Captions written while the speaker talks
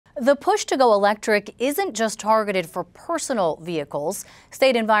The push to go electric isn't just targeted for personal vehicles.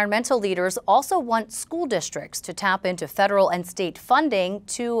 State environmental leaders also want school districts to tap into federal and state funding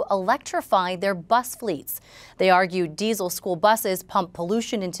to electrify their bus fleets. They argue diesel school buses pump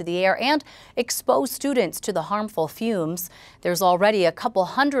pollution into the air and expose students to the harmful fumes. There's already a couple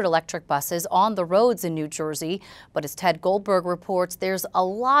hundred electric buses on the roads in New Jersey, but as Ted Goldberg reports, there's a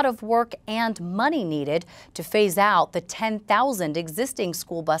lot of work and money needed to phase out the 10,000 existing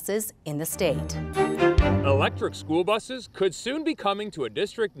school buses in the state. Electric school buses could soon be coming to a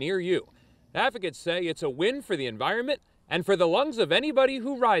district near you. Advocates say it's a win for the environment and for the lungs of anybody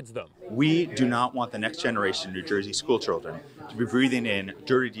who rides them. We do not want the next generation of New Jersey school children to be breathing in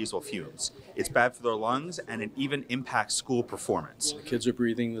dirty diesel fumes. It's bad for their lungs, and it even impacts school performance. The kids are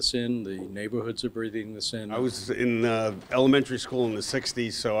breathing this in, the neighborhoods are breathing this in. I was in elementary school in the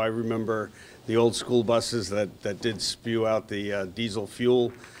 60s, so I remember the old school buses that did spew out the diesel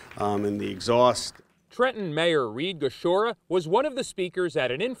fuel and the exhaust. Trenton Mayor Reed Gashora was one of the speakers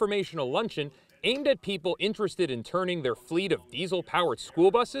at an informational luncheon aimed at people interested in turning their fleet of diesel-powered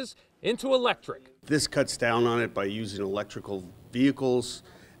school buses into electric. This cuts down on it by using electrical vehicles,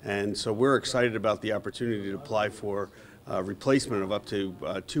 and so we're excited about the opportunity to apply for replacement of up to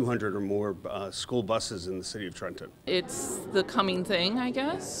 200 or more school buses in the city of Trenton. It's the coming thing, I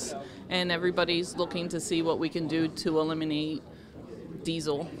guess, and everybody's looking to see what we can do to eliminate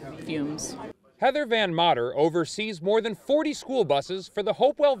diesel fumes. Heather Van Mater oversees more than 40 school buses for the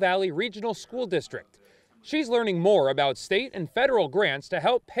Hopewell Valley Regional School District. She's learning more about state and federal grants to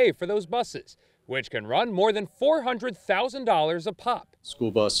help pay for those buses, which can run more than $400,000 a pop.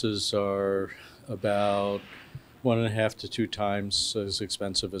 School buses are about 1.5 to 2 times as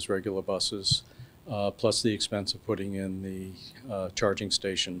expensive as regular buses, plus the expense of putting in the charging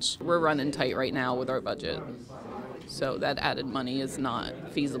stations. We're running tight right now with our budget, so that added money is not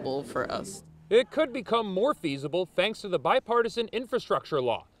feasible for us. It could become more feasible thanks to the bipartisan infrastructure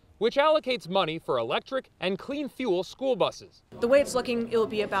law, which allocates money for electric and clean fuel school buses. The way it's looking, it will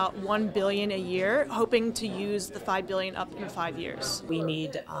be about $1 billion a year, hoping to use the $5 billion up in 5 years. We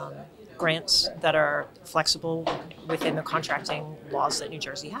need grants that are flexible within the contracting laws that New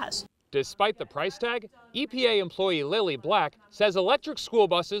Jersey has. Despite the price tag, EPA employee Lily Black says electric school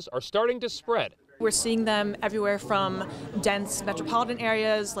buses are starting to spread. We're seeing them everywhere from dense metropolitan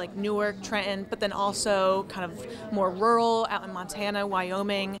areas like Newark, Trenton, but then also kind of more rural out in Montana,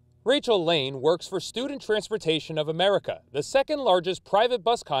 Wyoming. Rachel Lane works for Student Transportation of America, the second largest private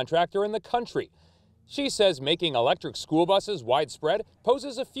bus contractor in the country. She says making electric school buses widespread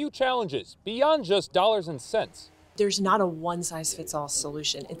poses a few challenges beyond just dollars and cents. There's not a one-size-fits-all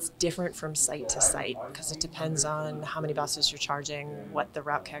solution. It's different from site to site because it depends on how many buses you're charging, what the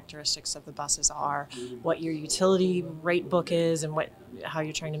route characteristics of the buses are, what your utility rate book is, and how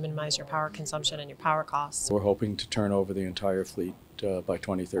you're trying to minimize your power consumption and your power costs. We're hoping to turn over the entire fleet by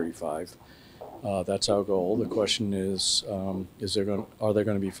 2035. That's our goal. The question is, are there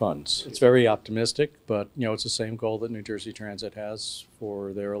going to be funds? It's very optimistic, but it's the same goal that New Jersey Transit has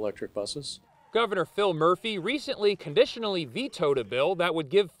for their electric buses. Governor Phil Murphy recently conditionally vetoed a bill that would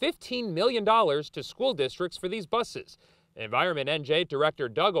give $15 million to school districts for these buses. Environment NJ Director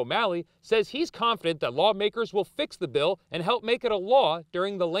Doug O'Malley says he's confident that lawmakers will fix the bill and help make it a law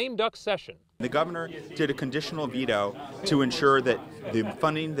during the lame duck session. The governor did a conditional veto to ensure that the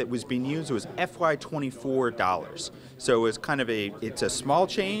funding that was being used was FY24 dollars. So it's it's a small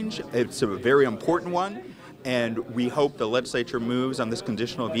change. It's a very important one. And we hope the legislature moves on this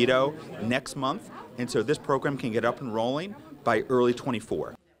conditional veto next month, and so this program can get up and rolling by early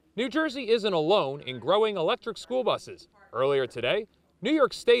 24. New Jersey isn't alone in growing electric school buses. Earlier today, New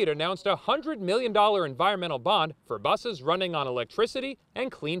York State announced a $100 million environmental bond for buses running on electricity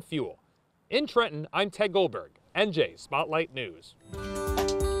and clean fuel. In Trenton, I'm Ted Goldberg, NJ Spotlight News.